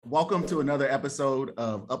Welcome to another episode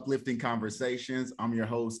of Uplifting Conversations. I'm your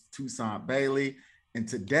host, Toussaint Bailey, and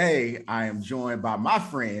today I am joined by my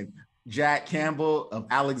friend, Jack Campbell of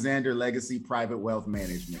Alexander Legacy Private Wealth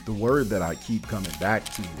Management. The word that I keep coming back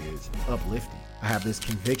to is uplifting. I have this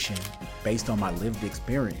conviction based on my lived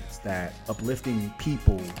experience that uplifting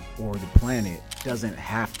people or the planet doesn't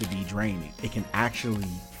have to be draining. It can actually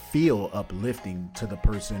feel uplifting to the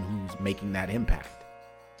person who's making that impact.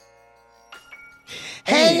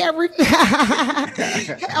 Hey,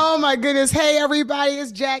 oh my goodness. Hey, everybody.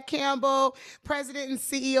 It's Jack Campbell, President and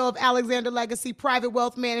CEO of Alexander Legacy Private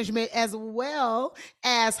Wealth Management, as well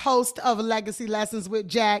as host of Legacy Lessons with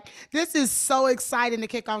Jack. This is so exciting to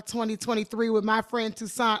kick off 2023 with my friend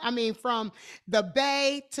Toussaint. I mean, from the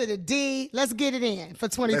Bay to the D, let's get it in for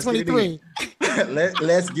 2023.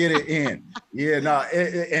 Let's get it in. Yeah, no,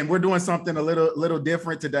 and we're doing something a little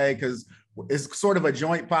different today because it's sort of a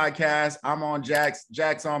joint podcast. I'm on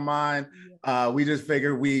Jack's on mine. We just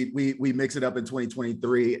figured we mix it up in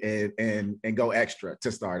 2023 and go extra to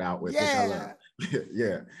start out with. Yeah.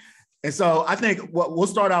 Yeah. And so I think what we'll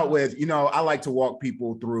start out with, I like to walk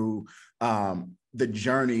people through the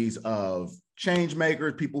journeys of change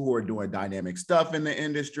makers, people who are doing dynamic stuff in the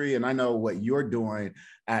industry. And I know what you're doing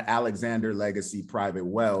at Alexander Legacy Private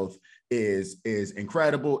Wealth is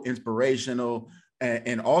incredible, inspirational,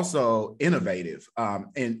 and also innovative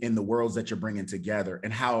in the worlds that you're bringing together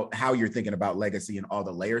and how you're thinking about legacy and all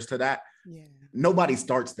the layers to that. Yeah. Nobody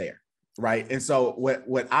starts there, right? And so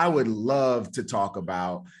what I would love to talk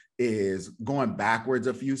about is going backwards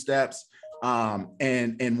a few steps.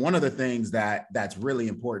 And one of the things that's really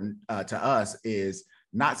important to us is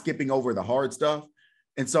not skipping over the hard stuff.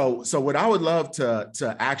 And so what I would love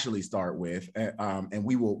to actually start with, and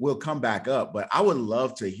we'll come back up, but I would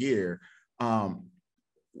love to hear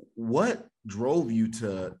what drove you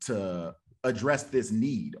to address this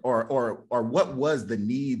need, or what was the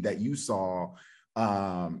need that you saw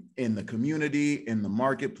in the community, in the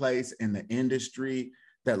marketplace, in the industry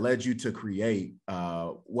that led you to create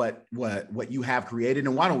what you have created?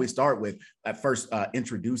 And why don't we start with at first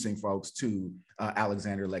introducing folks to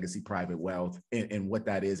Alexander Legacy Private Wealth and what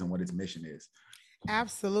that is and what its mission is.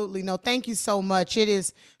 Absolutely. No, thank you so much. It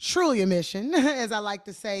is truly a mission, as I like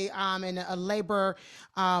to say, and a labor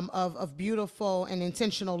of beautiful and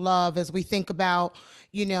intentional love as we think about,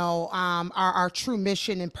 our true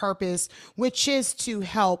mission and purpose, which is to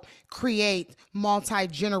help create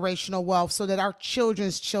multi-generational wealth so that our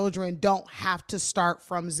children's children don't have to start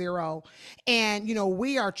from zero. And,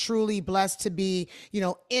 we are truly blessed to be,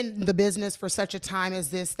 in the business for such a time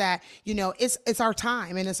as this, that, it's our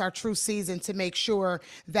time and it's our true season to make sure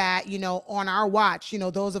that, on our watch,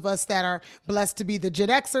 those of us that are blessed to be the Gen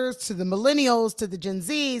Xers, to the millennials, to the Gen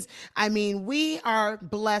Zs, I mean, we are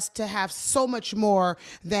blessed to have so much more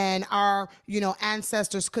than our,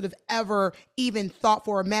 ancestors could have ever even thought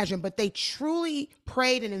for or imagined, but they truly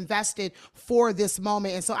prayed and invested for this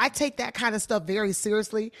moment. And so I take that kind of stuff very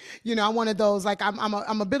seriously. I'm one of those, like,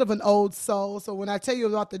 I'm a bit of an old soul. So when I tell you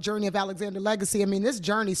about the journey of Alexander Legacy, I mean, this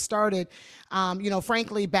journey started,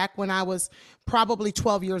 frankly, back when I was probably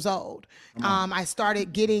 12 years old. I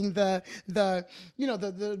started getting the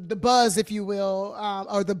buzz, if you will,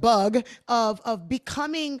 or the bug of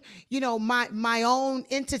becoming, my own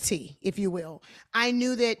entity, if you will. I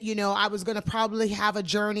knew that, I was going to probably have a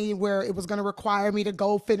journey where it was going to require me to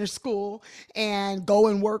go finish school and go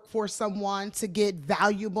and work for someone to get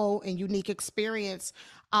valuable and unique experience.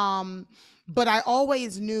 But I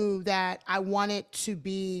always knew that I wanted to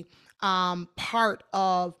be part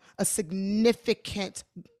of a significant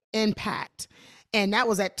impact. And that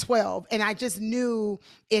was at 12. And I just knew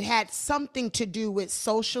it had something to do with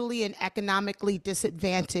socially and economically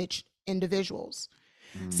disadvantaged individuals.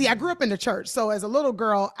 See, I grew up in the church. So as a little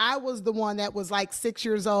girl, I was the one that was like 6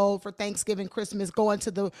 years old for Thanksgiving, Christmas, going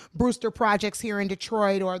to the Brewster Projects here in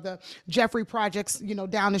Detroit, or the Jeffrey Projects,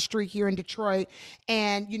 down the street here in Detroit,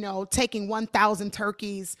 and, taking 1,000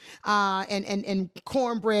 turkeys and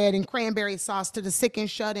cornbread and cranberry sauce to the sick and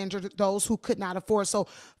shut in, to those who could not afford. So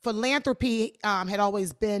philanthropy had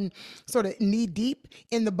always been sort of knee deep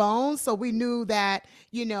in the bones. So we knew that,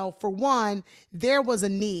 for one, there was a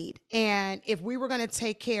need. And if we were going to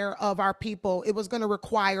take care of our people, it was going to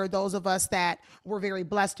require those of us that were very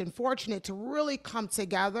blessed and fortunate to really come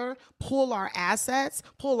together, pull our assets,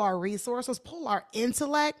 pull our resources, pull our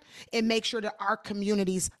intellect, and make sure that our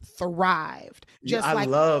communities thrived. I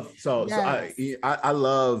love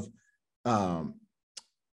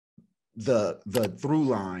the through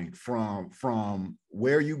line from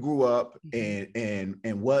where you grew up and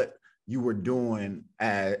what you were doing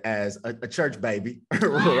as a church baby,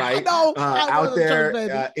 right? Out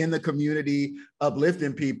there in the community,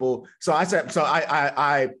 uplifting people. So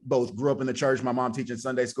I both grew up in the church, my mom teaching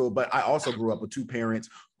Sunday school, but I also grew up with two parents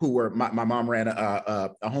who were, my mom ran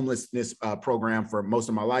a homelessness program for most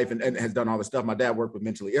of my life and has done all the stuff. My dad worked with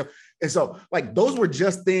mentally ill. And so like, those were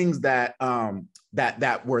just things that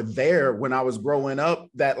were there when I was growing up,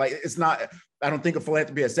 that like, it's not, I don't think of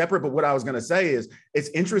philanthropy as separate, but what I was going to say is it's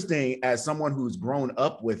interesting as someone who's grown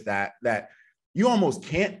up with that you almost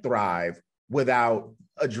can't thrive without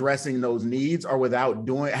addressing those needs or without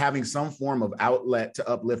having some form of outlet to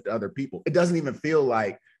uplift other people. It doesn't even feel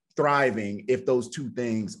like thriving if those two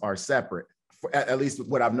things are separate. At least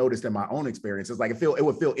what I've noticed in my own experience is like, it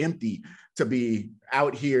would feel empty to be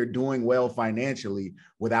out here doing well financially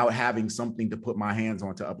without having something to put my hands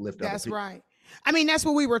on to uplift other people. That's right. I mean, that's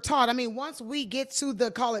what we were taught. I mean, once we get to the,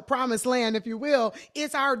 call it promised land, if you will,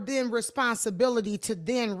 it's our then responsibility to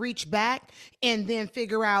then reach back and then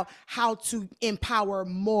figure out how to empower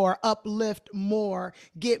more, uplift more,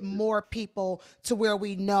 get more people to where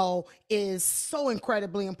we know is so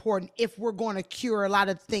incredibly important if we're going to cure a lot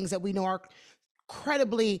of things that we know are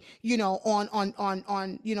incredibly, on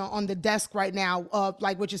the desk right now,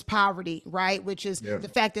 like, which is poverty, right? Which is the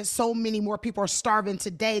fact that so many more people are starving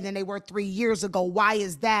today than they were 3 years ago. Why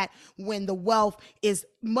is that when the wealth is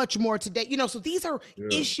much more today? So these are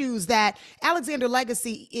issues that Alexander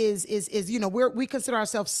Legacy is, we consider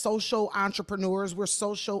ourselves social entrepreneurs. We're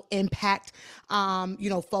social impact,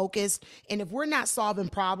 focused. And if we're not solving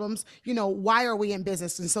problems, why are we in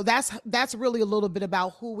business? And so that's really a little bit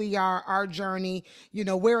about who we are, our journey,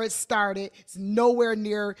 where it started. It's nowhere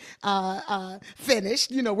near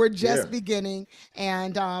finished. We're just beginning.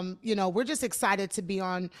 And, we're just excited to be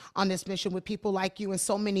on this mission with people like you and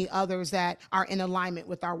so many others that are in alignment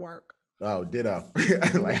with our work. Oh, ditto.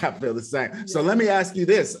 Like, I feel the same. Yeah. So let me ask you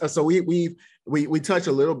this. So we touch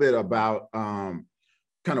a little bit about kind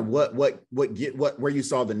of where you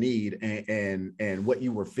saw the need and what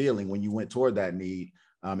you were feeling when you went toward that need,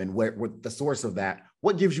 and what the source of that.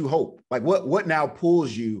 What gives you hope? Like what now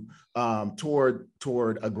pulls you toward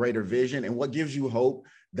a greater vision, and what gives you hope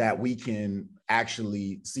that we can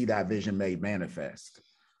actually see that vision made manifest?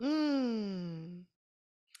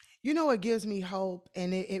 It gives me hope,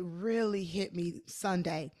 and it really hit me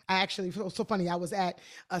Sunday. I actually feel so funny. I was at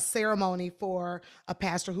a ceremony for a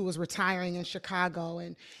pastor who was retiring in Chicago,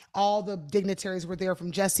 and all the dignitaries were there,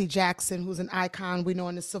 from Jesse Jackson, who's an icon we know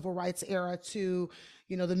in the civil rights era, to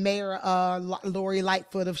the mayor, Lori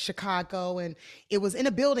Lightfoot of Chicago. And it was in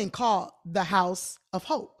a building called the House of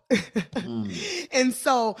Hope. And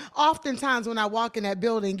so oftentimes when I walk in that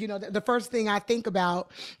building, the first thing I think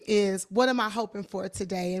about is, what am I hoping for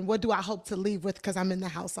today? And what do I hope to leave with? Because I'm in the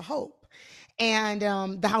House of Hope. And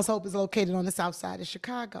the House of Hope is located on the south side of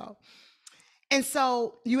Chicago. And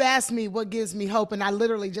so you asked me what gives me hope. And I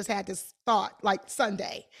literally just had this thought like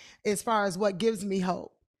Sunday, as far as what gives me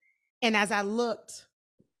hope. And as I looked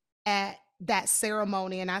at that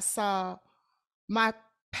ceremony and I saw my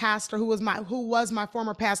pastor, who was my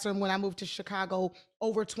former pastor when I moved to Chicago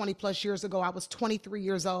over 20 plus years ago. I was 23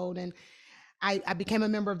 years old, and I became a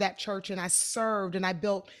member of that church, and I served, and I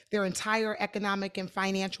built their entire economic and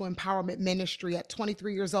financial empowerment ministry at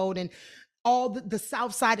 23 years old. And all the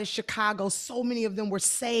south side of Chicago, so many of them were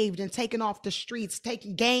saved and taken off the streets.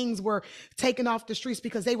 Gangs were taken off the streets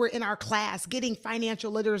because they were in our class getting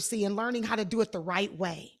financial literacy and learning how to do it the right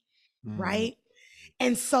way. Right.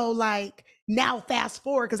 And so, like, now fast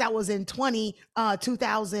forward, because that was in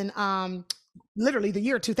 2000, literally the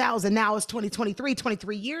year 2000. Now it's 2023,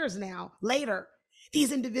 23 years now later.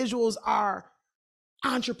 These individuals are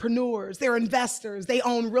entrepreneurs, they're investors, they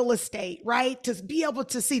own real estate, right? To be able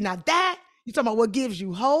to see, now that you're talking about what gives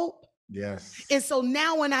you hope. Yes. And so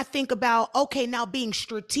now when I think about, okay, now being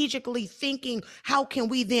strategically thinking, how can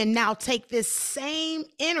we then now take this same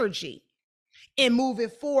energy and move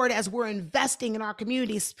it forward as we're investing in our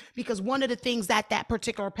communities? Because one of the things that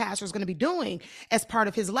particular pastor is going to be doing as part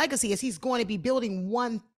of his legacy is he's going to be building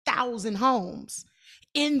 1,000 homes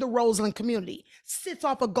in the Roseland community. Sits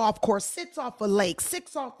off a golf course, sits off a lake,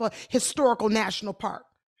 sits off a historical national park.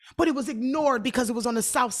 But it was ignored because it was on the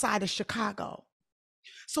south side of Chicago.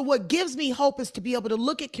 So what gives me hope is to be able to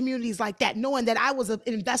look at communities like that, knowing that I was an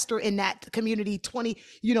investor in that community 3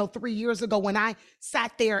 years ago, when I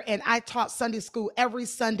sat there and I taught Sunday school every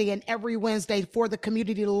Sunday and every Wednesday for the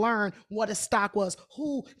community to learn what a stock was,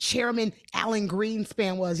 who Chairman Alan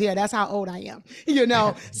Greenspan was. Yeah, that's how old I am,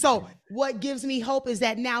 So what gives me hope is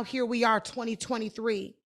that now here we are,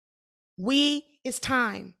 2023. It's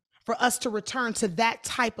time for us to return to that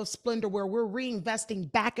type of splendor where we're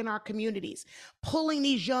reinvesting back in our communities, pulling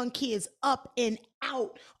these young kids up and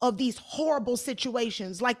out of these horrible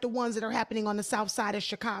situations like the ones that are happening on the south side of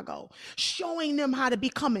Chicago, showing them how to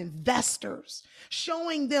become investors,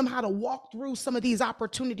 showing them how to walk through some of these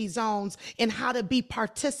opportunity zones and how to be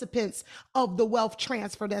participants of the wealth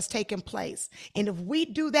transfer that's taking place. And if we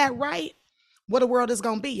do that right, what a world is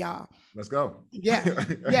going to be, y'all. Let's go. Yeah.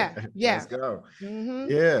 Let's go. Mm-hmm.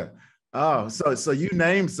 Yeah. Oh, so you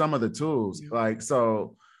named some of the tools, like,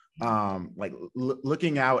 so like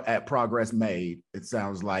looking out at progress made, it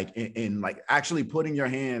sounds like, in like actually putting your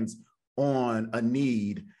hands on a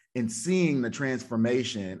need and seeing the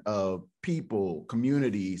transformation of people,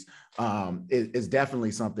 communities, is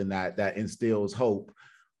definitely something that instills hope.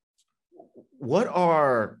 What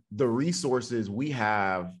are the resources we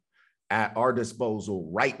have at our disposal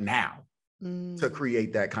right now to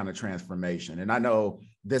create that kind of transformation? And I know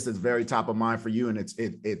this is very top of mind for you, and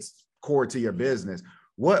it's core to your business.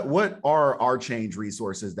 What are our change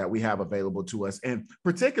resources that we have available to us? And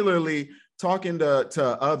particularly talking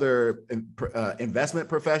to other investment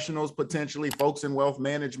professionals, potentially folks in wealth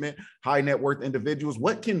management, high net worth individuals,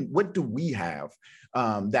 what do we have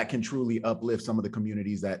that can truly uplift some of the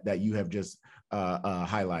communities that you have just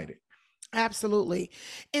highlighted? Absolutely.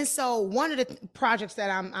 And so one of the projects that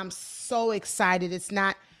I'm so excited, it's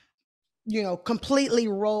not, completely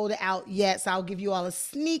rolled out yet. So I'll give you all a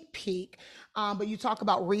sneak peek. But you talk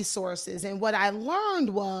about resources. And what I learned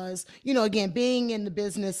was, again, being in the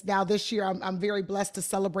business now this year, I'm very blessed to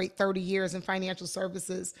celebrate 30 years in financial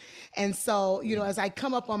services. And so, as I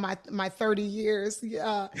come up on my 30 years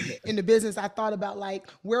in the business, I thought about like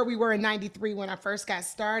where we were in 93 when I first got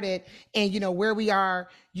started, and, where we are,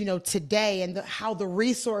 today, and how the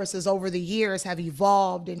resources over the years have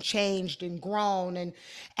evolved and changed and grown.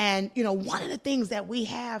 And, one of the things that we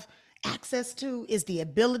have access to is the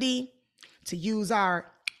ability to use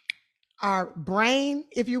our brain,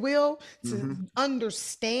 if you will, to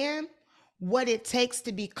understand what it takes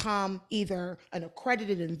to become either an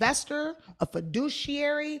accredited investor, a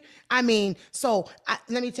fiduciary. I mean, let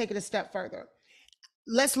me take it a step further.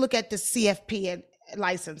 Let's look at the CFP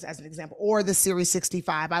license as an example, or the Series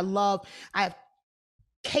 65. I have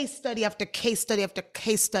case study after case study after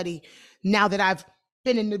case study now that I've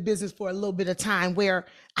been in the business for a little bit of time, where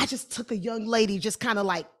I just took a young lady just kind of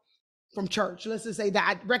like from church. Let's just say that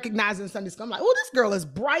I recognize in Sunday school. I'm like, oh, this girl is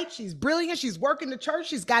bright. She's brilliant. She's working the church.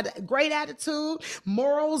 She's got a great attitude,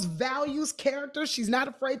 morals, values, character. She's not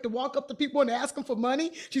afraid to walk up to people and ask them for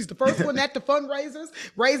money. She's the first one at the fundraisers.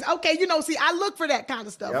 Okay, see, I look for that kind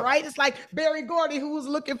of stuff, right? It's like Barry Gordy, who was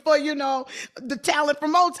looking for, the talent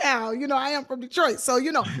from Motown. I am from Detroit. So,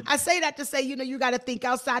 I say that to say, you got to think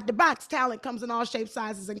outside the box. Talent comes in all shapes,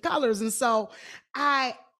 sizes, and colors. And so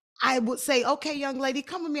I would say, okay, young lady,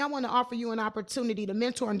 come with me. I want to offer you an opportunity to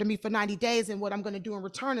mentor under me for 90 days. And what I'm going to do in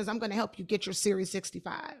return is I'm going to help you get your Series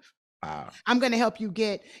 65. Wow. I'm going to help you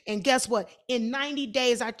and guess what? In 90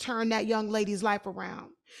 days, I turned that young lady's life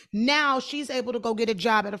around. Now she's able to go get a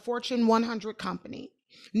job at a Fortune 100 company.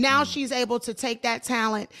 Now she's able to take that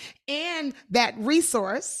talent and that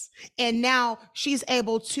resource, and now she's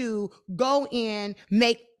able to go in,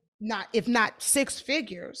 make if not six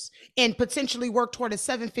figures, and potentially work toward a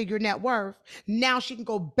 7-figure net worth. Now she can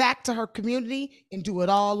go back to her community and do it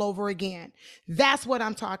all over again. That's what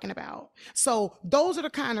I'm talking about. So those are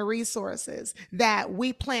the kind of resources that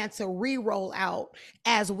we plan to re-roll out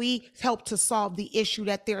as we help to solve the issue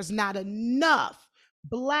that there's not enough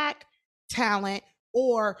Black talent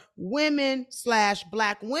or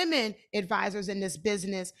women/Black women advisors in this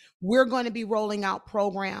business. We're going to be rolling out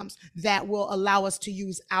programs that will allow us to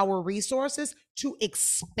use our resources to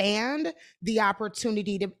expand the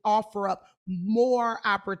opportunity to offer up more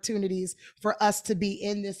opportunities for us to be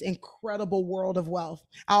in this incredible world of wealth.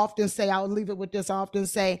 I'll leave it with this. I often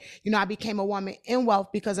say, I became a woman in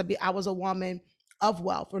wealth because I was a woman of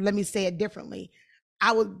wealth. Or let me say it differently.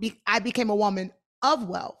 I became a woman of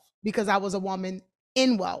wealth because I was a woman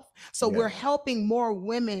in wealth. So we're helping more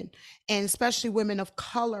women, and especially women of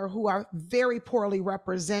color who are very poorly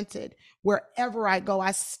represented. Wherever I go,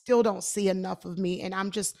 I still don't see enough of me. And I'm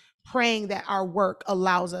just praying that our work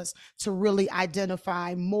allows us to really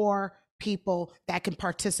identify more people that can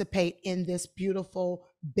participate in this beautiful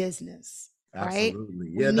business.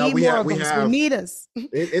 Absolutely. Right? We need us.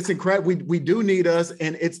 It's incredible. We do need us.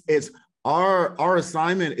 And it's our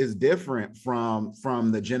assignment is different from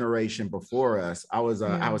the generation before us. I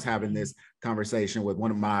was having this conversation with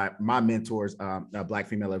one of my mentors, a Black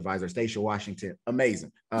female advisor, Stacia Washington.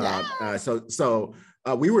 Amazing. So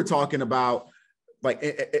we were talking about, like,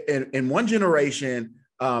 in one generation,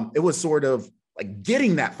 it was sort of like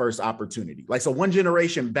getting that first opportunity. Like, so one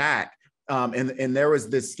generation back, and there was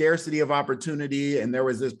this scarcity of opportunity, and there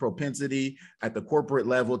was this propensity at the corporate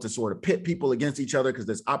level to sort of pit people against each other because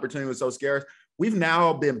this opportunity was so scarce. We've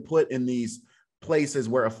now been put in these places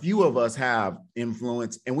where a few of us have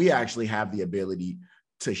influence, and we actually have the ability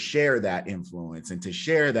to share that influence and to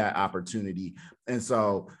share that opportunity. And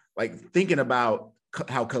so, like, thinking about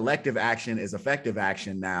how collective action is effective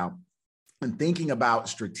action now, and thinking about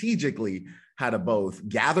strategically how to both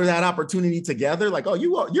gather that opportunity together, like, oh,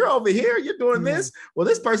 you're over here, you're doing this. Well,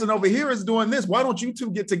 this person over here is doing this. Why don't you two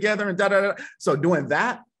get together and da da da? So doing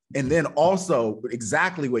that, and then also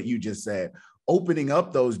exactly what you just said, opening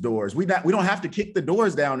up those doors. We don't have to kick the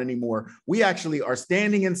doors down anymore. We actually are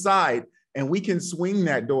standing inside, and we can swing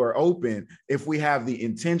that door open if we have the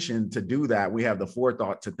intention to do that. We have the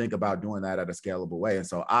forethought to think about doing that at a scalable way. And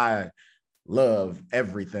so I love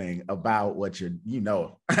everything about what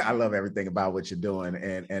I love everything about what you're doing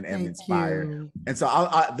and inspired. And so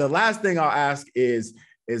the last thing I'll ask is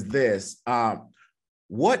this,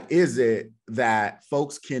 what is it that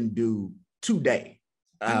folks can do today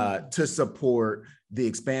to support the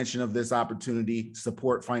expansion of this opportunity,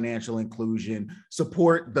 support financial inclusion,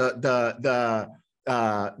 support the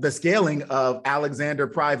scaling of Alexander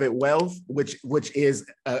Private Wealth, which is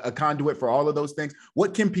a conduit for all of those things?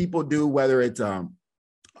 What can people do, whether it's a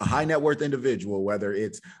high net worth individual, whether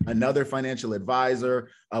it's another financial advisor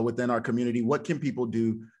within our community? What can people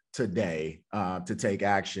do today to take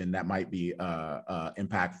action that might be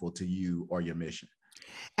impactful to you or your mission?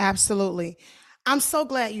 Absolutely. I'm so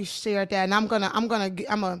glad you shared that. And I'm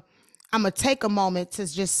gonna take a moment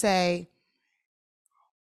to just say,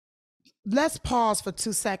 let's pause for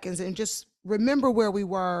 2 seconds and just remember where we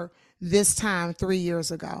were this time 3 years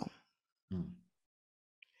ago.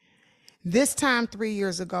 This time 3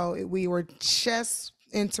 years ago, we were just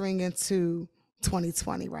entering into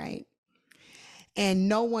 2020, right? And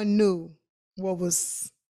no one knew what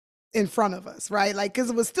was in front of us, right? Like, because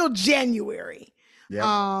it was still January. Yep.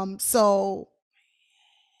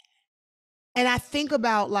 And I think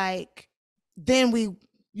about, like, then we,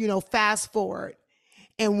 fast forward.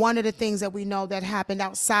 And one of the things that we know that happened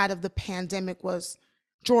outside of the pandemic was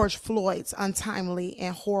George Floyd's untimely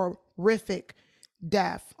and horrific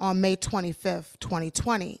death on May 25th,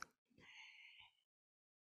 2020.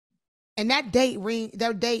 And that date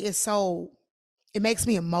is so, it makes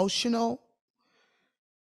me emotional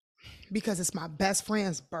because it's my best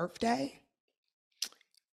friend's birthday,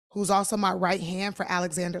 who's also my right hand for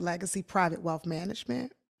Alexander Legacy Private Wealth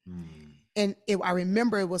Management. And I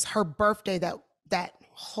remember it was her birthday that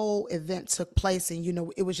whole event took place.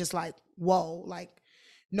 And, it was just like, whoa, like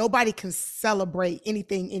nobody can celebrate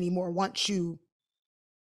anything anymore once you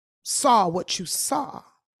saw what you saw.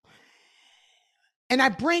 And I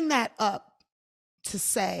bring that up to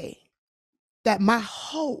say that my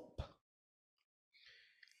hope,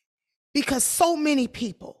 because so many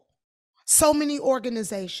people, so many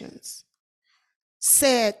organizations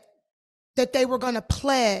said that they were going to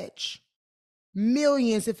pledge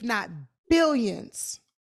millions, if not billions,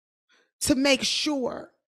 to make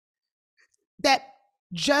sure that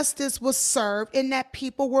justice was served and that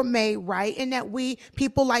people were made right, and that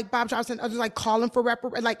people like Bob Johnson, others, like calling for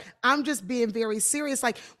like, I'm just being very serious.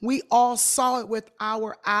 Like, we all saw it with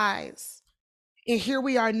our eyes. And here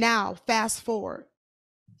we are now, fast forward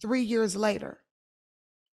 3 years later.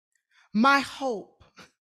 My hope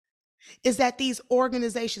is that these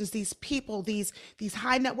organizations, these people, these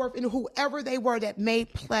high net worth, and whoever they were that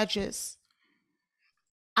made pledges,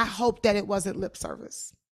 I hope that it wasn't lip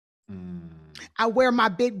service. I wear my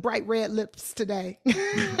big bright red lips today,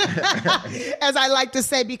 as I like to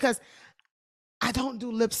say, because I don't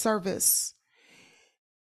do lip service.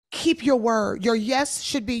 Keep your word. Your yes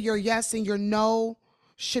should be your yes, and your no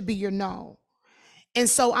should be your no. And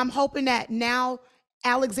so I'm hoping that now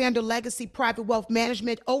Alexander Legacy Private Wealth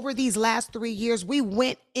Management, over these last 3 years, we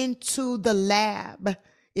went into the lab,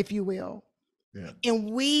 if you will,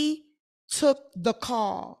 and we took the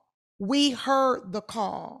call. We heard the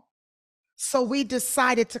call. So we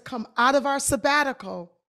decided to come out of our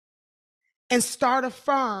sabbatical and start a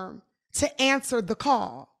firm to answer the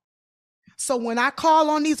call. So when I call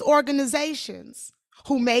on these organizations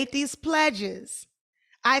who made these pledges,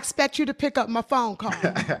 I expect you to pick up my phone call.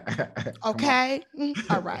 Okay?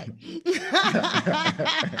 All right.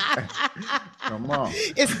 Come on.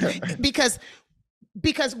 It's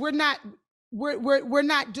because we're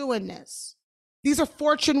not doing this. These are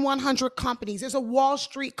Fortune 100 companies. These are Wall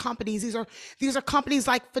Street companies. These are companies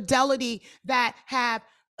like Fidelity that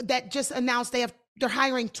just announced they're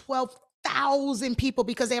hiring 12,000 1,000 people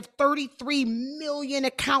because they have 33 million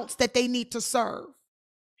accounts that they need to serve.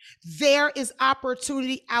 There is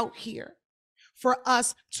opportunity out here for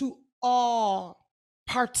us to all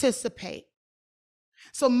participate.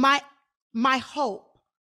 So my hope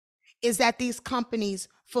is that these companies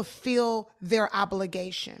fulfill their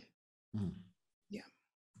obligation. Mm. Yeah.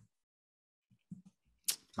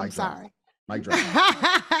 I'm sorry. Mic drop.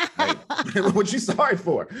 Hey, what you sorry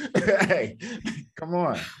for? Hey, come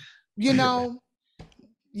on. You know,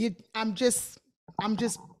 I'm just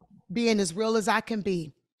being as real as I can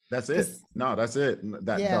be. That's it. No, that's it.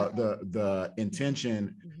 That Yeah. the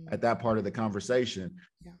intention at that part of the conversation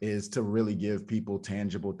is to really give people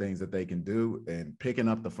tangible things that they can do, and picking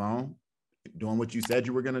up the phone, doing what you said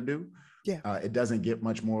you were going to do. Yeah. It doesn't get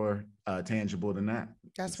much more tangible than that.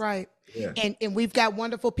 That's right. Yeah. And we've got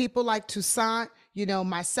wonderful people like Toussaint, you know,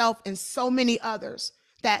 myself, and so many others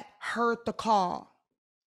that heard the call,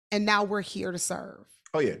 and now we're here to serve.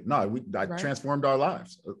 Oh yeah, no, transformed our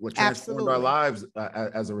lives. What transformed our lives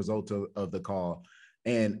as a result of the call,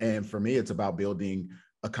 and for me, it's about building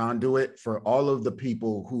a conduit for all of the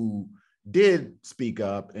people who did speak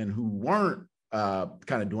up and who weren't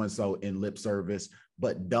kind of doing so in lip service,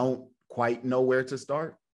 but don't quite know where to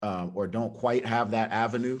start, or don't quite have that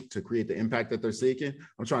avenue to create the impact that they're seeking.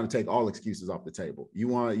 I'm trying to take all excuses off the table. You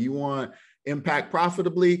want impact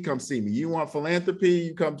profitably? Come see me. You want philanthropy?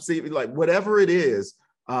 You come see me. Like whatever it is.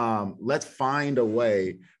 Let's find a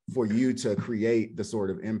way for you to create the sort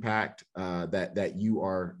of impact that you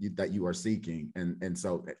are seeking, and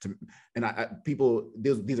so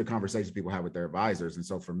these are conversations people have with their advisors, and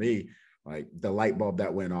so for me, like the light bulb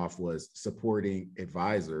that went off was supporting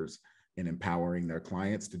advisors and empowering their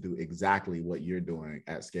clients to do exactly what you're doing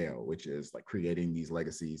at scale, which is like creating these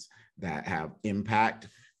legacies that have impact,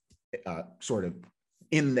 sort of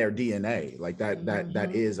in their DNA, like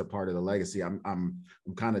that is a part of the legacy. I'm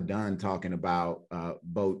kind of done talking about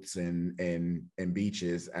boats and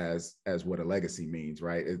beaches as what a legacy means,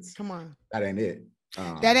 right? That ain't it.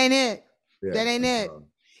 That ain't it. Yeah, that ain't it.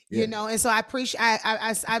 You know, and so I appreciate.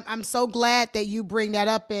 I'm so glad that you bring that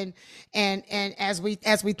up, and as we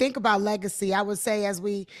think about legacy, I would say as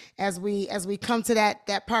we come to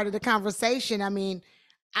that part of the conversation, I mean,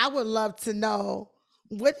 I would love to know,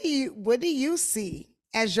 what do you see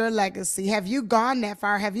as your legacy? Have you gone that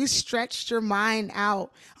far? Have you stretched your mind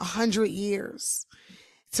out 100 years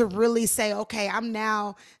to really say, okay, I'm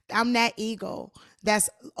that eagle that's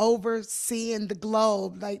overseeing the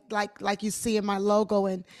globe, like you see in my logo,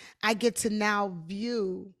 and I get to now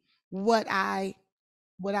view what I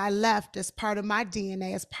left as part of my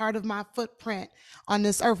DNA, as part of my footprint on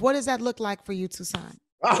this earth. What does that look like for you, Toussaint?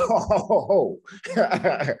 Oh,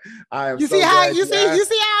 I am. You see how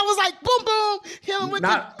I was like, boom, boom, him with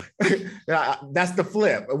that's the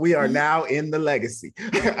flip. We are now in the legacy.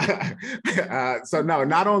 So no,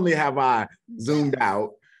 not only have I zoomed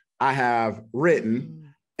out, I have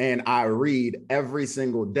written, and I read every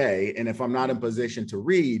single day. And if I'm not in position to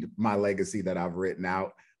read my legacy that I've written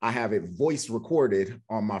out, I have it voice recorded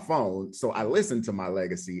on my phone. So I listen to my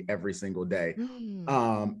legacy every single day.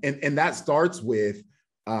 And that starts with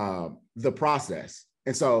the process.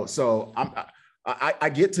 And so I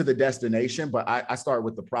get to the destination, but I start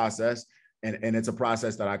with the process, and it's a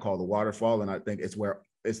process that I call the waterfall. And I think it's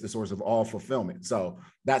the source of all fulfillment. So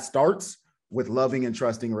that starts with loving and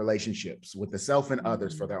trusting relationships with the self and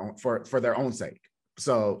others for their own sake.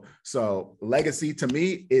 So legacy to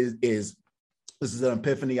me is this is an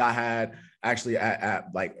epiphany I had actually at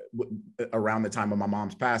around the time of my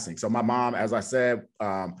mom's passing. So my mom, as I said,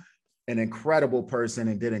 an incredible person,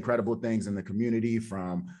 and did incredible things in the community,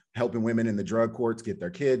 from helping women in the drug courts get their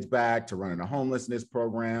kids back, to running a homelessness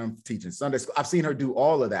program, teaching Sunday school. I've seen her do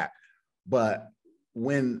all of that. But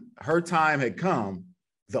when her time had come,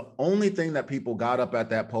 the only thing that people got up at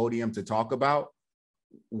that podium to talk about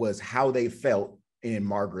was how they felt in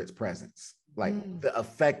Margaret's presence. Like the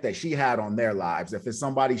effect that she had on their lives. If it's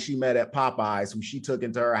somebody she met at Popeyes who she took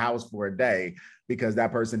into her house for a day because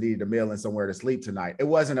that person needed a meal and somewhere to sleep tonight, it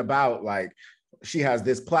wasn't about like she has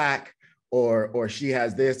this plaque or she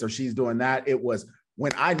has this or she's doing that. It was,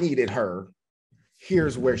 when I needed her,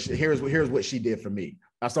 here's what she did for me.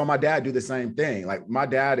 I saw my dad do the same thing. Like my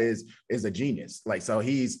dad is a genius. Like, so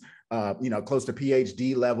he's close to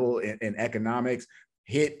PhD level in economics.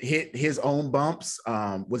 Hit his own bumps,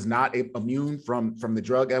 was not immune from the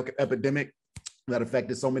drug epidemic that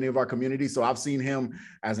affected so many of our communities. So I've seen him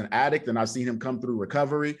as an addict, and I've seen him come through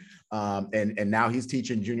recovery. And now he's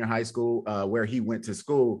teaching junior high school where he went to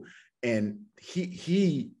school. And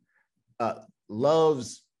he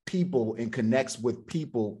loves people and connects with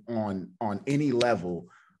people on any level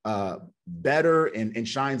better and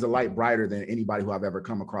shines a light brighter than anybody who I've ever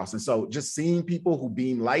come across. And so just seeing people who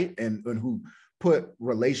beam light and who put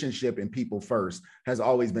relationship and people first has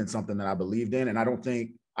always been something that I believed in. And I don't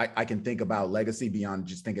think I can think about legacy beyond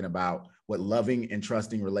just thinking about what loving and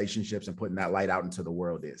trusting relationships and putting that light out into the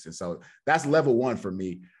world is. And so that's level one for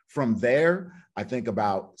me. From there, I think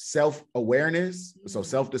about self-awareness, so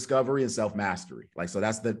self-discovery and self-mastery. Like, so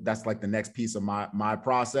that's like the next piece of my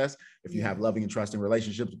process. If you have loving and trusting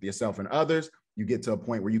relationships with yourself and others, you get to a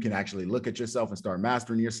point where you can actually look at yourself and start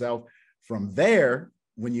mastering yourself. From there,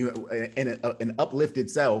 when you an uplifted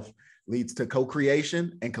self leads to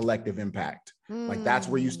co-creation and collective impact. Like that's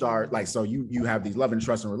where you start. Like, so you have these love and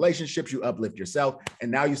trust and relationships, you uplift yourself, and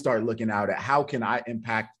now you start looking out at how can I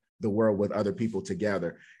impact the world with other people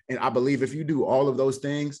together. And I believe if you do all of those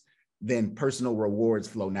things, then personal rewards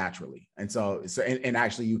flow naturally. And so and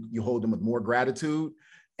actually you hold them with more gratitude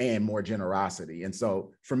and more generosity. And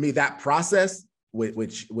so for me, that process,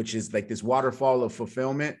 which is like this waterfall of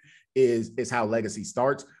fulfillment, is how legacy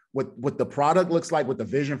starts. What the product looks like, what the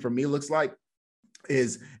vision for me looks like,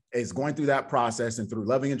 is going through that process and through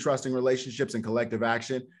loving and trusting relationships and collective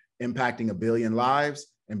action, impacting 1 billion lives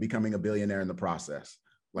and becoming a billionaire in the process.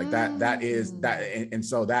 Like that is that. And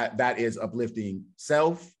so that is uplifting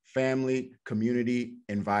self, family, community,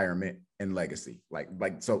 environment, and legacy.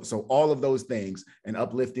 So all of those things, and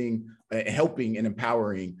uplifting, helping and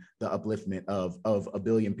empowering the upliftment of 1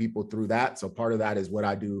 billion people through that. So part of that is what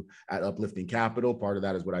I do at Uplifting Capital. Part of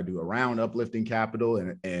that is what I do around Uplifting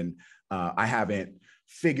Capital. And I haven't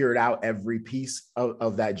figured out every piece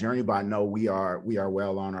of that journey, but I know we are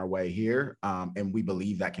well on our way here. And we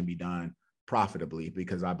believe that can be done profitably,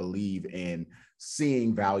 because I believe in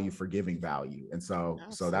seeing value for giving value. And so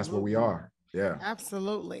that's where we are. Yeah.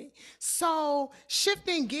 Absolutely. So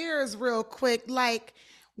shifting gears real quick, like,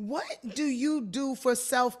 what do you do for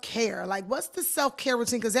self-care? Like, what's the self-care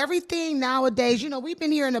routine? Because everything nowadays, we've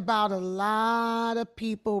been hearing about a lot of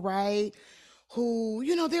people, right? Who,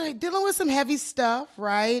 they're dealing with some heavy stuff,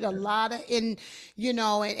 right? A lot of, and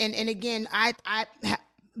again,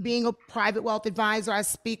 being a private wealth advisor, I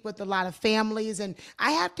speak with a lot of families, and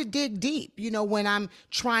I have to dig deep, when I'm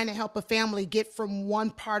trying to help a family get from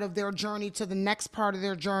one part of their journey to the next part of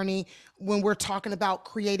their journey. When we're talking about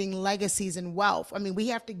creating legacies and wealth, I mean, we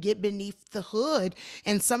have to get beneath the hood,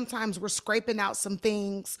 and sometimes we're scraping out some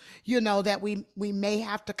things, that we may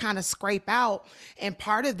have to kind of scrape out. And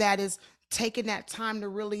part of that is taking that time to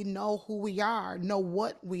really know who we are, know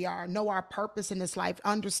what we are, know our purpose in this life,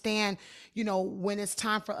 understand, when it's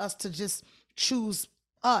time for us to just choose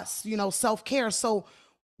us, self-care. So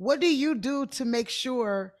what do you do to make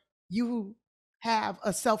sure you have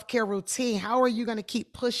a self-care routine? How are you going to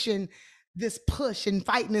keep pushing this push and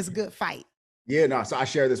fighting this good fight? Yeah, no. So I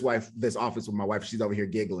share this office with my wife. She's over here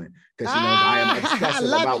giggling because she knows I am obsessive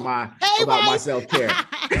about my self-care.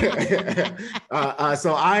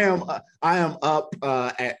 So I am up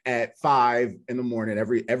at 5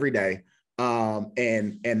 a.m. every day,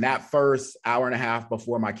 and that first hour and a half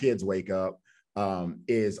before my kids wake up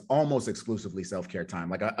is almost exclusively self-care time.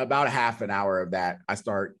 Like about a half an hour of that, I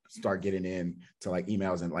start getting in to like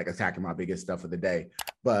emails and like attacking my biggest stuff of the day.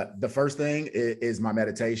 But the first thing is my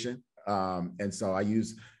meditation. And so I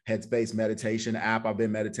use Headspace meditation app. I've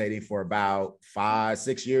been meditating for about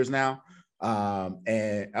 5-6 years now.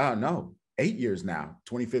 And no, 8 years now,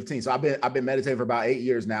 2015. So I've been meditating for about 8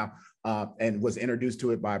 years now, and was introduced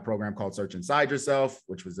to it by a program called Search Inside Yourself,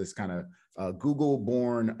 which was this kind of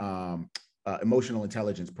Google-born emotional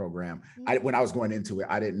intelligence program. When I was going into it,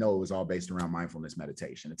 I didn't know it was all based around mindfulness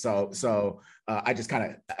meditation. And so I just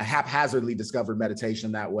kind of haphazardly discovered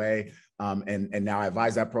meditation that way. And now I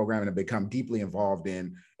advise that program and have become deeply involved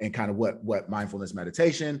in kind of what mindfulness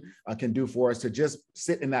meditation can do for us to just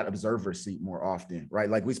sit in that observer seat more often, right?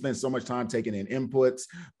 Like we spend so much time taking in inputs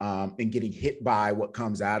and getting hit by what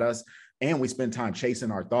comes at us. And we spend time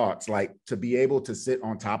chasing our thoughts. Like to be able to sit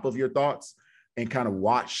on top of your thoughts and kind of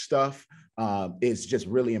watch stuff is just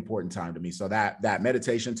really important time to me. So that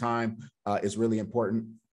meditation time is really important.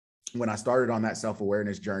 When I started on that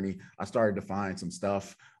self-awareness journey, I started to find some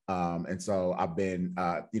stuff. And so I've been,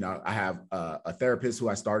 I have a therapist who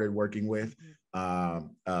I started working with,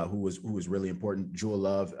 who was really important, Jewel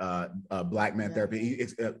Love, Black men therapy.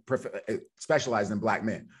 Specialized in Black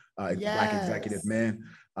men, Black executive men.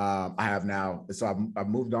 I have now, so I've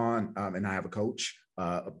moved on, and I have a coach.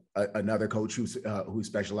 Another coach who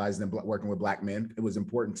specializes in working with Black men. It was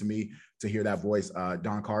important to me to hear that voice.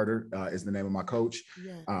 Don Carter is the name of my coach.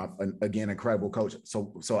 Yeah. Again, incredible coach.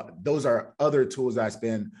 So those are other tools I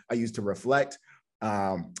use to reflect.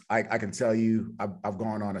 I can tell you, I've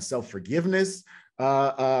gone on a self-forgiveness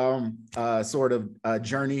sort of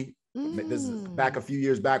journey. This is back a few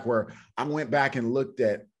years back, where I went back and looked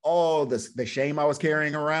at all the shame I was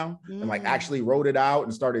carrying around and like actually wrote it out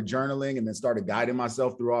and started journaling, and then started guiding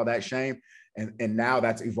myself through all that shame. And now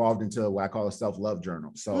that's evolved into what I call a self-love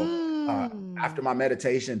journal. So after my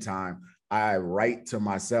meditation time, I write to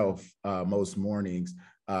myself most mornings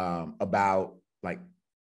about like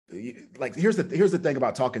here's the thing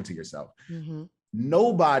about talking to yourself.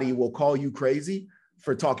 Nobody will call you crazy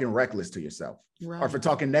for talking reckless to yourself, or for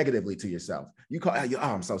talking negatively to yourself. You call, oh,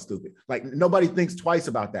 I'm so stupid. Like, nobody thinks twice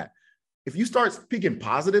about that. If you start speaking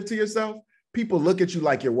positive to yourself, people look at you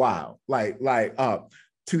like you're wild.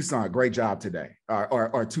 Tucson, great job today.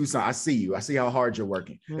 Or Tucson, I see you. I see how hard you're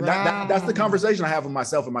working. And that's the conversation I have with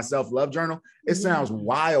myself in my self-love journal. It sounds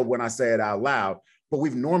wild when I say it out loud, but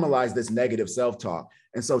we've normalized this negative self-talk.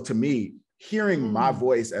 And so to me, hearing my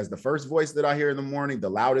voice as the first voice that I hear in the morning, the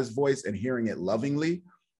loudest voice, and hearing it lovingly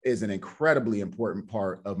is an incredibly important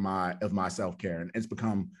part of my self-care. And it's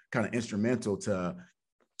become kind of instrumental to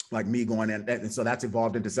like me going in. And so that's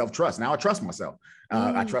evolved into self-trust. Now I trust myself.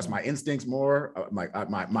 I trust my instincts more,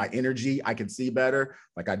 my energy. I can see better.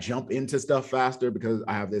 Like, I jump into stuff faster because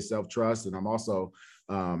I have this self-trust. And I'm also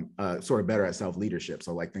sort of better at self-leadership.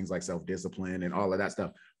 So like things like self-discipline and all of that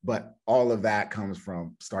stuff. But all of that comes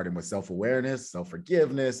from starting with self-awareness,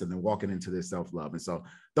 self-forgiveness, and then walking into this self-love. And so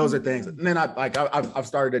those are things. And then I've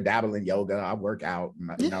started to dabble in yoga. I work out.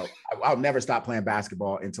 And, I'll never stop playing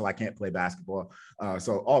basketball until I can't play basketball.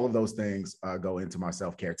 So all of those things go into my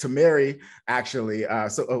self-care. Tamari, actually,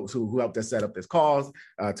 who helped us set up this call.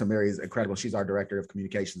 Tamari is incredible. She's our director of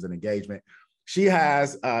communications and engagement. She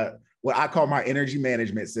has what I call my energy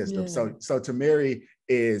management system. Yeah. So Tamari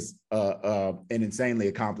is an insanely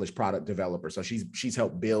accomplished product developer. So she's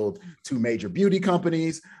helped build 2 major beauty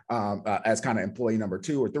companies as kind of employee number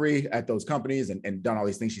 2 or 3 at those companies, and done all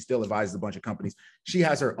these things. She still advises a bunch of companies. She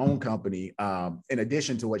has her own company in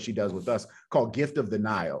addition to what she does with us, called Gift of the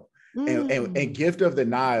Nile. And Gift of the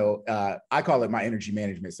Nile, I call it my energy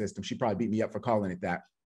management system. She probably beat me up for calling it that.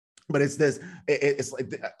 But it's this, it's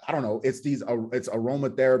like, I don't know, it's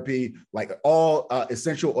aromatherapy, like all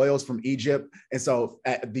essential oils from Egypt. And so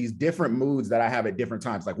at these different moods that I have at different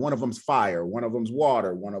times, like one of them's fire, one of them's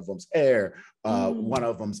water, one of them's air, one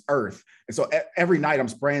of them's earth. And so every night I'm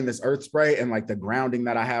spraying this earth spray, and like the grounding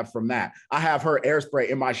that I have from that, I have her air spray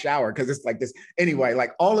in my shower, because it's like this anyway,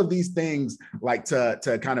 like all of these things, like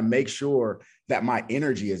to kind of make sure that my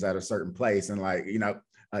energy is at a certain place. And like,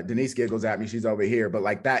 Denise giggles at me, she's over here, but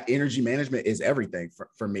like that energy management is everything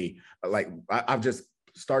for me. Like I've just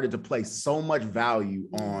started to place so much value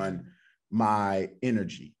on my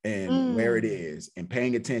energy and where it is, and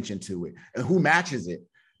paying attention to it and who matches it,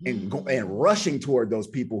 and rushing toward those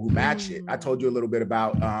people who match it. I told you a little bit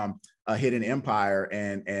about a Hidden Empire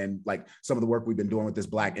and like some of the work we've been doing with this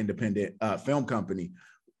Black independent film company.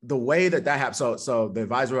 The way that happened, so the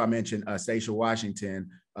advisor I mentioned, Stacia Washington,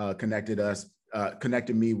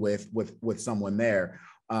 connected me with someone there.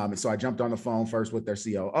 And so I jumped on the phone first with their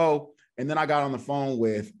COO, and then I got on the phone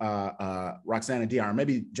with Roxanne and Dion, or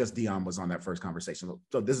maybe just Dion was on that first conversation.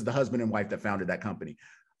 So this is the husband and wife that founded that company.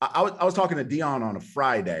 I was talking to Dion on a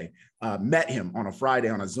Friday, met him on a Friday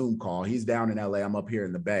on a Zoom call. He's down in LA, I'm up here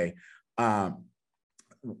in the Bay.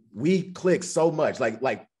 We clicked so much,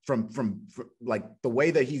 like from like the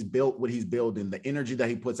way that he's built what he's building, the energy that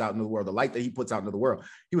he puts out into the world, the light that he puts out into the world.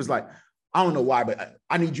 He was like, I don't know why, but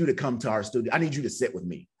I need you to come to our studio. I need you to sit with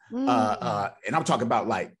me. And I'm talking about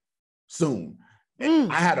like soon.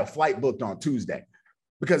 I had a flight booked on Tuesday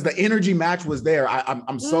because the energy match was there.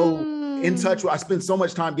 I'm so in touch with, I spend so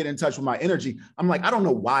much time getting in touch with my energy. I'm like, I don't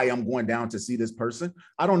know why I'm going down to see this person.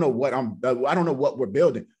 I don't know what we're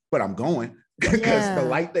building, but I'm going because the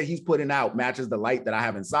light that he's putting out matches the light that I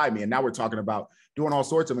have inside me. And now we're talking about doing all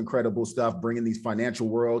sorts of incredible stuff, bringing these financial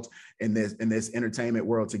worlds and this entertainment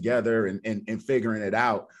world together and figuring it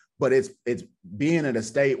out. But it's being in a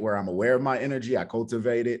state where I'm aware of my energy, I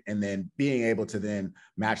cultivate it, and then being able to then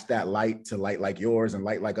match that light to light like yours and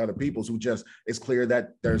light like other people's, who just, it's clear that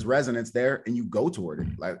there's resonance there and you go toward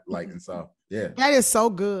it. And so, yeah. That is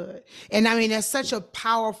so good. And I mean, that's such a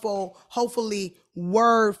powerful, hopefully,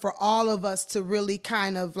 word for all of us to really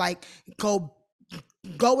kind of like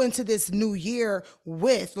go into this new year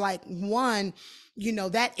with, like, one,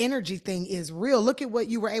 that energy thing is real. Look at what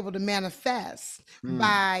you were able to manifest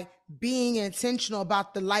by being intentional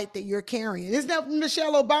about the light that you're carrying. Isn't that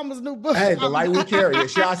Michelle Obama's new book? Hey, the light we carry. I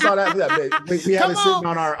saw that. We have it sitting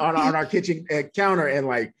on our kitchen counter, and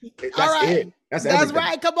like that's it. That's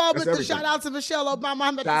right. Come on, but the shout out to Michelle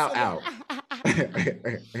Obama. Shout out.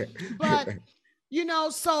 But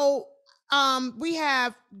so we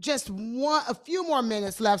have just a few more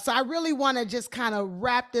minutes left. So I really want to just kind of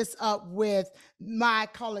wrap this up with my,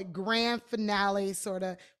 call it, grand finale sort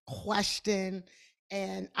of question.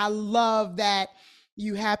 And I love that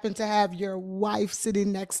you happen to have your wife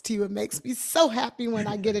sitting next to you. It makes me so happy when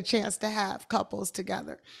I get a chance to have couples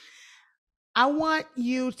together. I want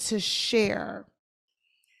you to share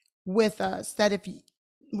with us that if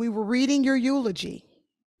we were reading your eulogy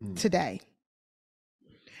today,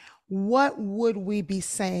 what would we be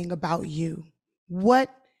saying about you? What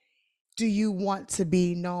do you want to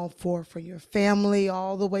be known for your family,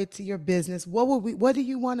 all the way to your business? What do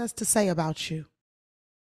you want us to say about you?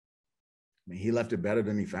 I mean, he left it better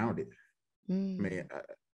than he found it. I mean,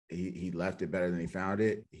 he left it better than he found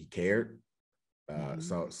it. He cared.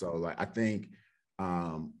 So like, I think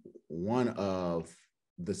one of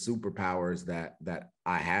the superpowers that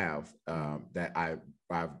I have, that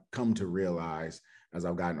I've come to realize as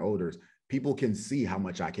I've gotten older, people can see how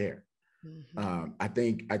much I care. I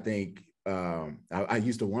think I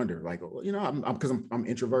used to wonder, like, I'm because I'm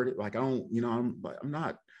introverted. Like, I don't, I'm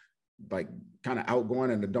not like kind of outgoing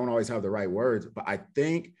and don't always have the right words, but I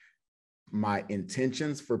think my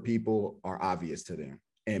intentions for people are obvious to them.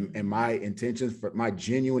 And my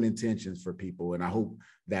genuine intentions for people, and I hope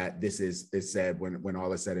that this is said when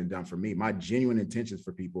all is said and done for me, my genuine intentions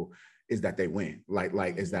for people is that they win.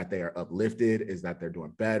 Like is that they are uplifted, is that they're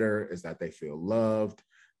doing better, is that they feel loved,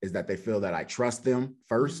 is that they feel that I trust them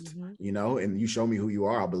first, and you show me who you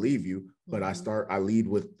are, I'll believe you. But I lead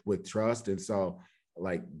with trust. And so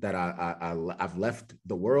like that I've left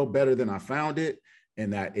the world better than I found it.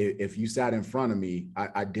 And that if you sat in front of me,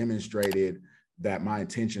 I demonstrated that my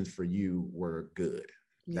intentions for you were good.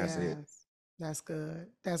 That's it. That's good.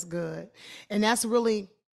 That's good. And that's really,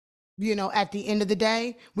 at the end of the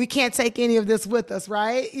day, we can't take any of this with us,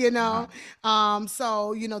 right?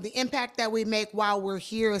 So, the impact that we make while we're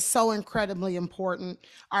here is so incredibly important.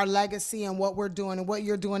 Our legacy and what we're doing and what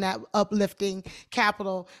you're doing at Uplifting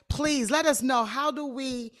Capital. Please let us know, how do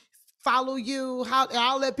we follow you?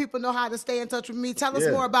 I'll let people know how to stay in touch with me. Tell us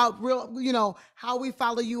more about how we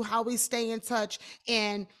follow you, how we stay in touch,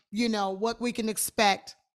 and what we can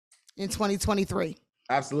expect in 2023.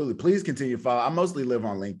 Absolutely. Please continue to follow. I mostly live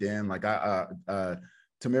on LinkedIn. Like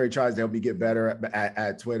Tamari tries to help me get better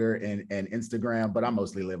at Twitter and Instagram, but I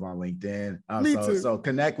mostly live on LinkedIn. Me too. So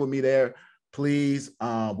connect with me there, please.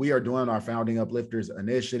 We are doing our Founding Uplifters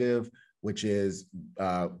initiative, which is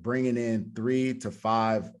bringing in 3 to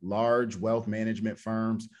 5 large wealth management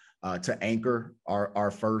firms to anchor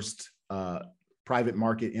our first private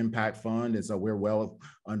market impact fund. And so we're well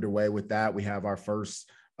underway with that. We have our first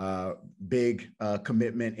big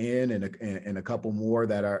commitment in, and a couple more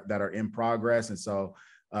that are in progress. And so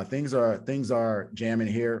things are jamming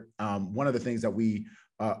here. One of the things that we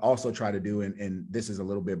also try to do, and this is a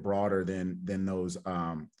little bit broader than those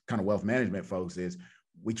kind of wealth management folks, is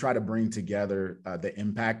we try to bring together the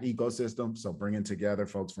impact ecosystem. So bringing together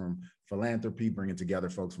folks from philanthropy, bringing together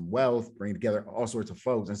folks from wealth, bringing together all sorts of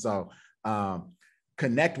folks. And so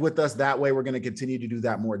connect with us that way. We're going to continue to do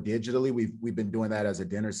that more digitally. We've been doing that as a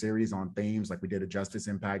dinner series on themes. Like we did a justice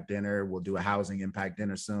impact dinner. We'll do a housing impact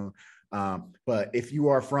dinner soon. But if you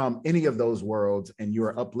are from any of those worlds and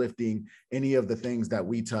you're uplifting any of the things that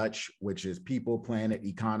we touch, which is people, planet,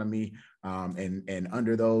 economy, and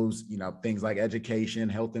under those, things like education,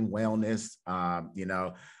 health and wellness,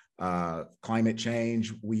 climate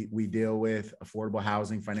change, we deal with affordable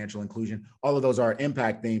housing, financial inclusion, all of those are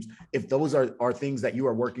impact themes. If those are things that you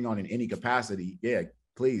are working on in any capacity,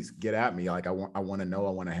 please get at me. Like I want to know,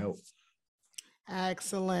 I want to help.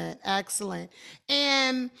 Excellent.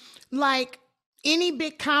 And like any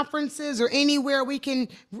big conferences or anywhere can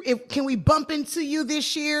we bump into you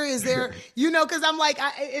this year? Is there, because I'm like,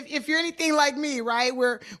 if you're anything like me, right,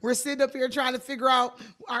 we're sitting up here trying to figure out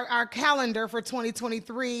our calendar for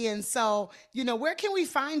 2023. And so, where can we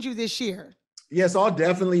find you this year? Yes, I'll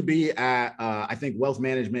definitely be at, I think, Wealth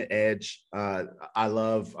Management Edge. I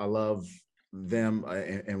love them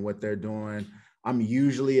and what they're doing. I'm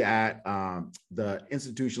usually at the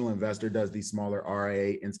Institutional Investor does these smaller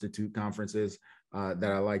RIA Institute conferences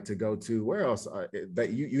that I like to go to. Where else? That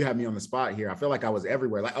you have me on the spot here. I feel like I was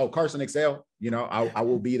everywhere. Like, Carson Excel, I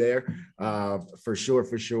will be there for sure.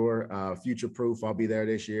 Future Proof, I'll be there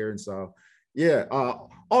this year. And so,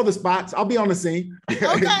 all the spots, I'll be on the scene. Okay,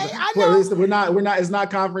 I know. We're not, it's not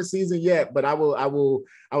conference season yet, but I will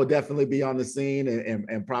definitely be on the scene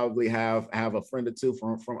and probably have a friend or two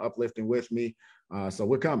from Uplifting with me. So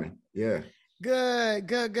we're coming. Yeah. Good,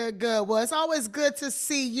 good, good, good. Well, it's always good to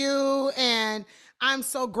see you. And I'm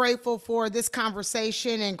so grateful for this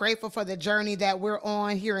conversation and grateful for the journey that we're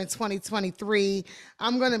on here in 2023.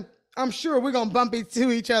 I'm sure we're gonna bump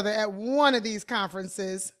into each other at one of these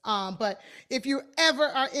conferences. But if you ever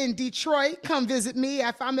are in Detroit, come visit me.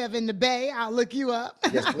 If I'm ever in the Bay, I'll look you up.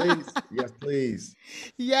 Yes, please. Yes, please.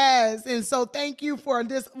 Yes. And so thank you for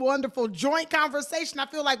this wonderful joint conversation. I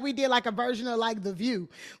feel like we did like a version of like The View,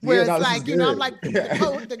 where it's like, I'm like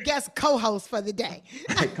the guest co-host for the day.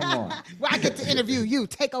 Hey, come on. Where I get to interview you,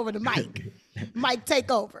 take over the mic. Mike,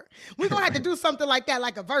 take over. We're going to have to do something like that,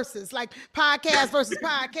 like a versus, like podcast versus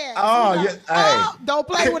podcast. Oh, yeah. Oh, don't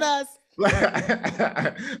play with us.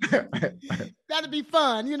 That'd be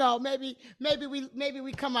fun. Maybe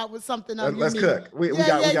we come out with something. Let's cook. We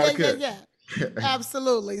gotta cook. Yeah.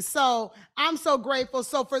 Absolutely. So I'm so grateful.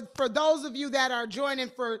 So for those of you that are joining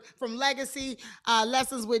from Legacy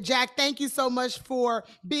Lessons with Jack, thank you so much for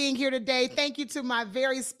being here today. Thank you to my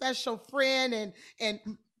very special friend and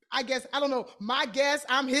I guess, I don't know, my guest,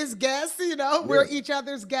 I'm his guest, we're each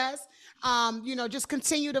other's guests. Just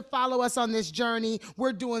continue to follow us on this journey.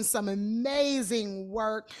 We're doing some amazing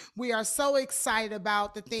work. We are so excited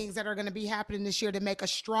about the things that are going to be happening this year to make a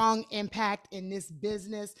strong impact in this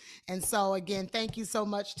business. And so again, thank you so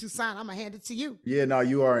much, Toussaint. I'm going to hand it to you. Yeah, no,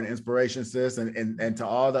 you are an inspiration, sis. And to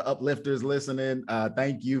all the uplifters listening,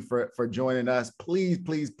 thank you for joining us. Please,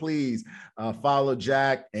 please, please follow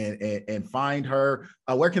Jack and find her.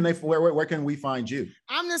 Where can we find you?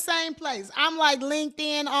 I'm the same place. I'm like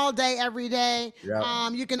LinkedIn all day, every day.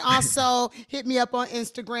 Yep. You can also hit me up on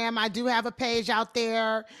Instagram. I do have a page out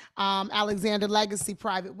there, Alexander Legacy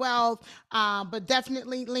Private Wealth, but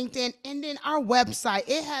definitely LinkedIn. And then our website,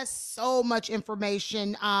 it has so much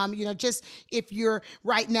information. Just if you're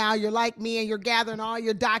right now, you're like me and you're gathering all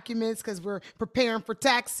your documents because we're preparing for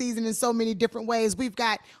tax season in so many different ways. We've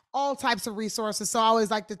got all types of resources. So I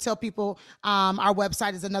always like to tell people our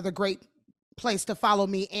website is another great place to follow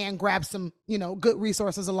me and grab some, good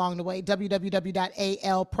resources along the way.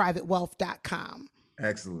 www.alprivatewealth.com.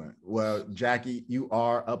 Excellent. Well, Jackie, you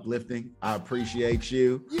are uplifting. I appreciate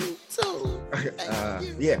you. You too. Thank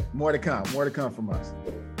you. Yeah, more to come from us.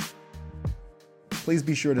 Please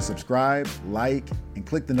be sure to subscribe, like, and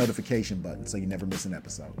click the notification button so you never miss an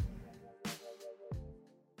episode.